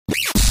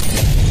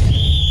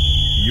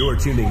You're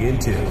tuning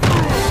into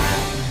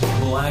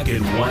Black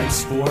and White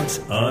Sports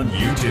on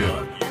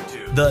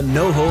YouTube. The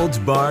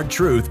no-holds-barred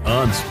truth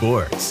on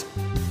sports.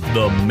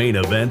 The main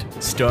event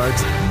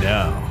starts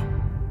now.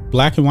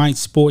 Black and white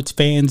sports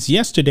fans,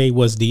 yesterday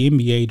was the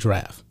NBA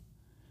draft.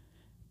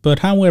 But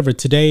however,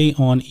 today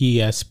on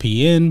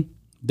ESPN,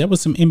 there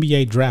was some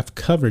NBA draft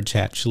coverage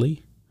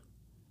actually.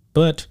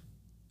 But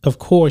of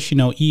course, you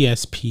know,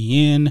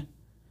 ESPN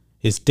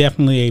is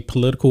definitely a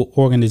political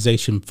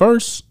organization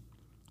first.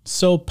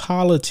 So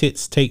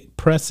politics take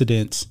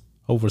precedence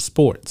over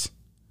sports.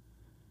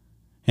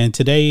 And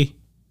today,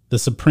 the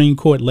Supreme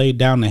Court laid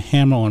down the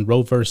hammer on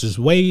Roe versus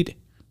Wade.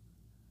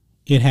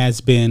 It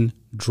has been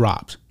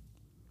dropped.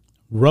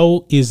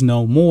 Roe is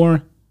no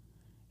more.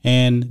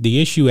 And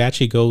the issue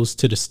actually goes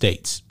to the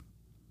states.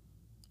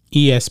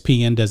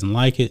 ESPN doesn't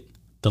like it.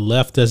 The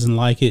left doesn't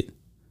like it.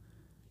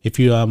 If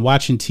you're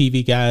watching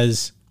TV,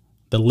 guys,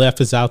 the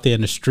left is out there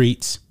in the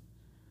streets.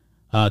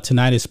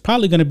 Tonight is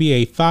probably going to be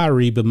a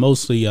fiery, but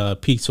mostly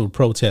peaceful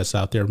protest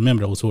out there.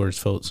 Remember those words,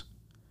 folks.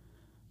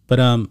 But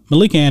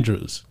Malika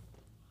Andrews,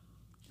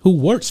 who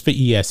works for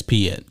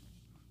ESPN,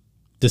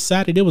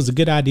 decided it was a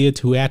good idea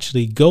to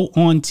actually go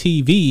on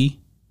TV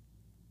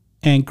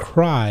and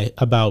cry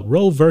about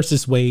Roe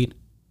versus Wade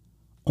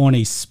on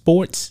a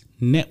sports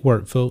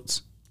network,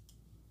 folks.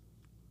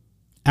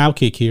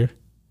 Outkick here.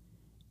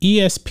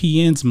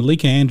 ESPN's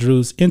Malika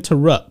Andrews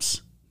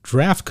interrupts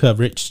draft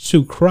coverage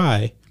to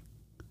cry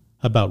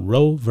about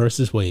Roe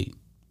versus Wade.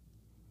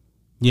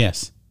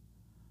 Yes,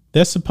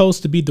 they're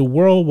supposed to be the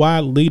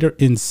worldwide leader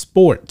in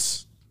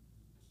sports.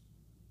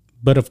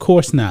 But of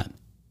course not.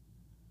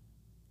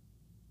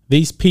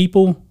 These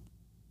people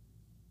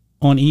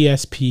on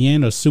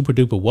ESPN are super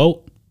duper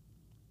woke.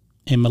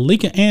 And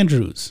Malika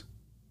Andrews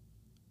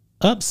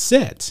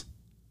upset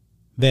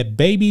that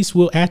babies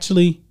will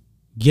actually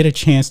get a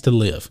chance to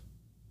live.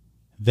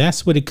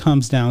 That's what it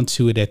comes down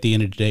to it at the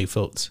end of the day,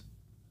 folks.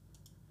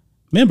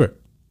 Remember,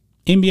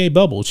 NBA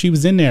bubble. She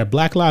was in there.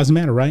 Black Lives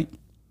Matter, right?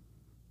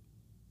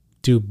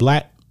 Do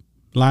black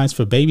lives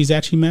for babies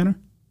actually matter?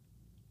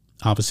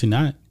 Obviously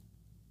not.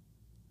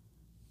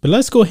 But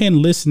let's go ahead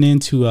and listen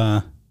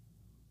into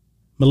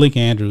Malika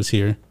Andrews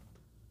here.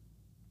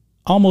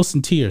 Almost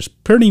in tears.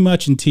 Pretty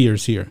much in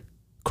tears here.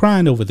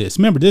 Crying over this.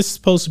 Remember, this is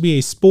supposed to be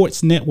a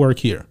sports network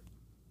here.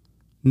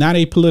 Not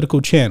a political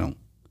channel.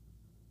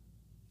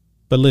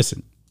 But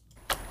listen.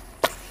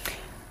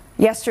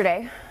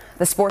 Yesterday,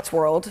 the sports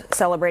world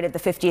celebrated the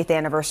 50th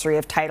anniversary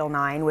of Title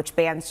IX, which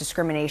bans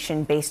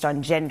discrimination based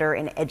on gender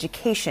in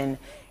education,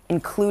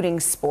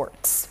 including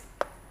sports.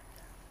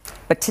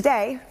 But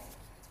today,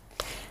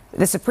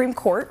 the Supreme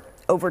Court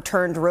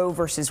overturned Roe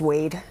versus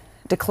Wade,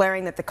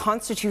 declaring that the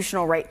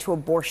constitutional right to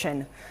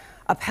abortion,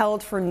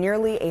 upheld for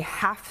nearly a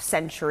half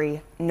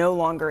century, no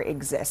longer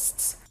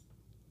exists.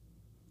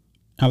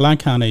 I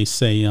like how they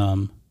say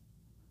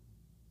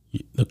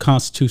the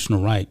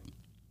constitutional right.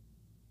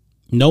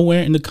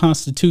 Nowhere in the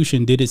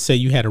Constitution did it say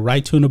you had a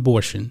right to an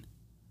abortion.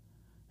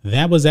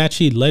 That was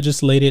actually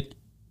legislated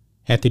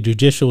at the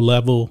judicial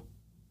level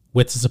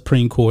with the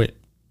Supreme Court,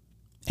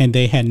 and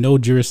they had no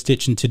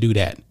jurisdiction to do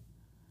that.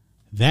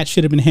 That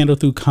should have been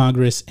handled through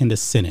Congress and the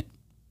Senate.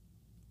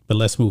 But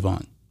let's move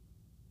on.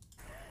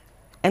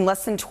 In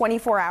less than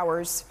 24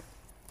 hours,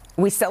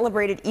 we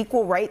celebrated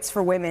equal rights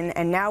for women,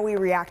 and now we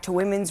react to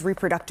women's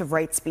reproductive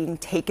rights being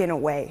taken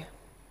away.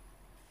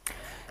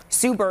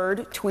 Sue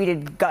Bird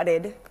tweeted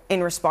gutted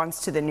in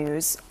response to the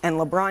news, and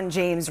LeBron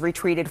James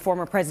retweeted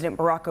former President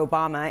Barack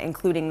Obama,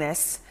 including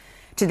this.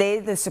 Today,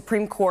 the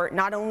Supreme Court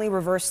not only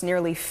reversed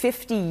nearly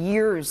 50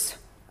 years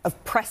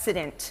of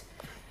precedent,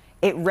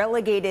 it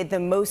relegated the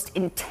most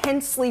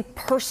intensely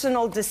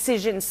personal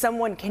decision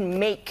someone can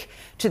make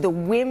to the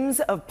whims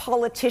of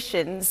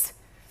politicians,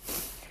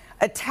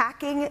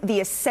 attacking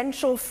the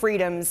essential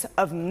freedoms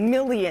of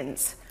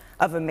millions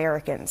of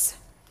Americans.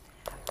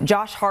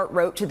 Josh Hart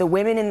wrote to the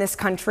women in this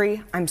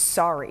country, "I'm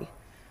sorry."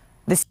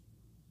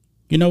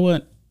 You know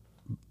what?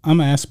 I'm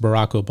going to ask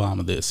Barack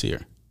Obama this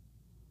here.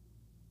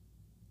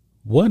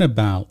 What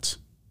about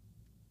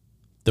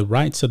the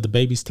rights of the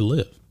babies to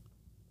live?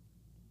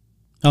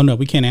 Oh, no,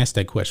 we can't ask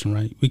that question,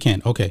 right? We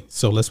can't. Okay,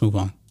 so let's move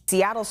on.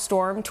 Seattle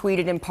Storm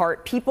tweeted in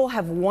part, "People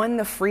have won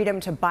the freedom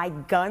to buy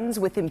guns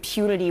with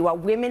impunity while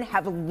women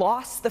have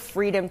lost the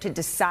freedom to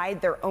decide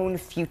their own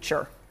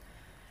future."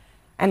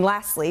 And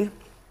lastly,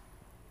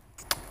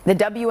 the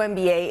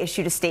WNBA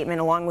issued a statement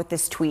along with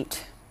this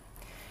tweet.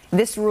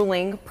 This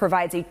ruling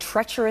provides a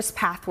treacherous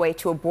pathway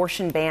to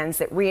abortion bans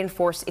that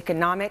reinforce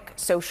economic,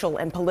 social,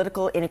 and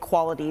political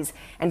inequalities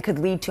and could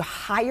lead to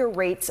higher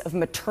rates of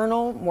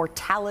maternal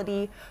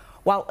mortality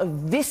while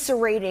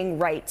eviscerating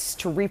rights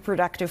to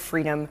reproductive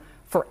freedom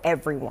for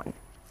everyone.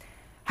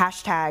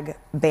 Hashtag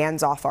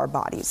bans off our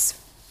bodies.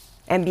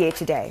 NBA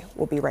Today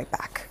will be right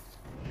back.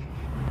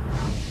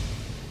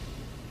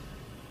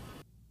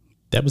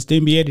 That was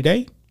the NBA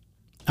Today?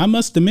 I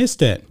must have missed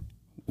that.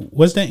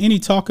 Was there any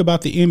talk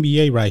about the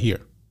NBA right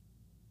here?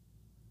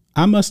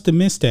 I must have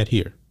missed that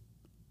here.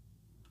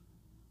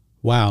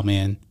 Wow,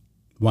 man.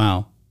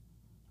 Wow.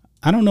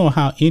 I don't know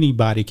how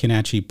anybody can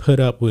actually put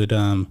up with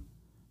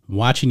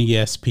watching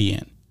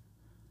ESPN.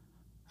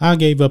 I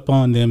gave up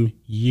on them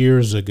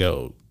years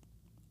ago.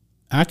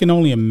 I can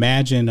only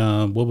imagine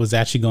what was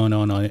actually going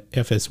on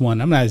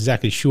FS1. I'm not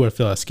exactly sure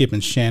if Skip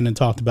and Shannon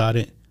talked about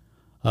it.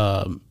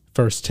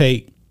 First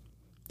Take.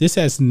 This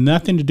has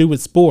nothing to do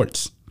with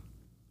sports.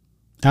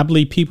 I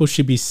believe people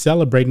should be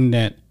celebrating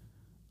that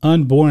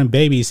unborn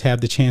babies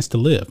have the chance to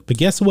live. But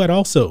guess what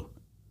also?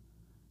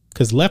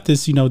 Because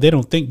leftists, they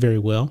don't think very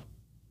well.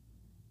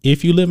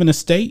 If you live in a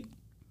state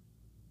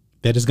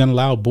that is going to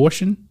allow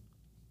abortion,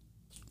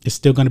 it's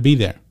still going to be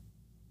there.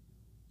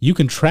 You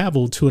can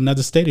travel to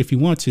another state if you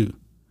want to.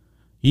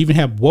 You even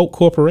have woke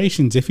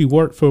corporations. If you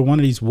work for one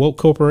of these woke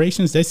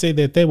corporations, they say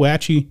that they will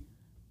actually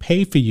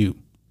pay for you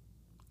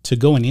to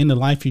go and end the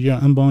life of your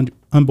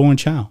unborn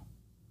child.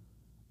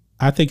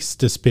 I think it's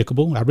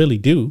despicable. I really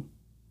do.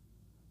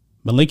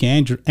 Malika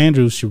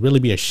Andrews should really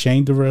be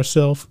ashamed of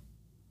herself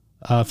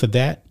for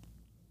that.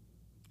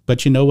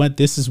 But you know what?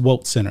 This is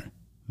Woke Center.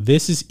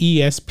 This is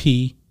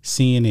ESP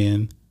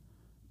CNN,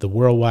 the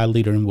worldwide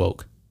leader in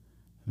woke.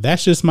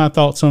 That's just my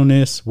thoughts on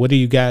this. What do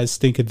you guys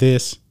think of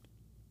this?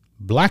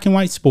 Black and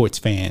white sports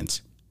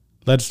fans,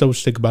 let us know what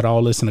you think about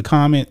all this in the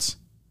comments.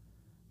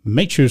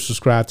 Make sure to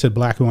subscribe to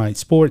Black and White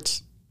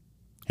Sports,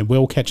 and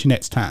we'll catch you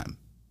next time.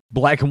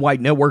 Black and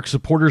White Network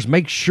supporters,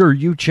 make sure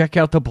you check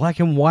out the Black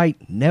and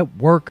White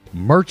Network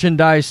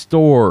merchandise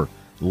store.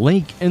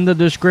 Link in the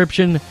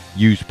description.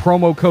 Use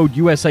promo code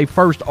USA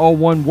First, all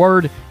one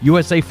word.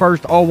 USA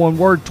First, all one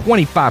word.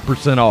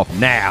 25% off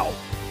now.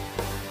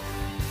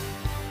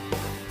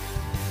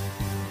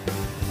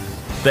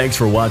 Thanks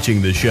for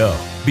watching the show.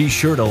 Be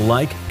sure to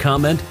like,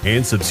 comment,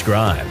 and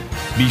subscribe.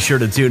 Be sure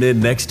to tune in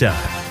next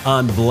time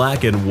on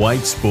Black and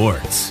White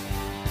Sports.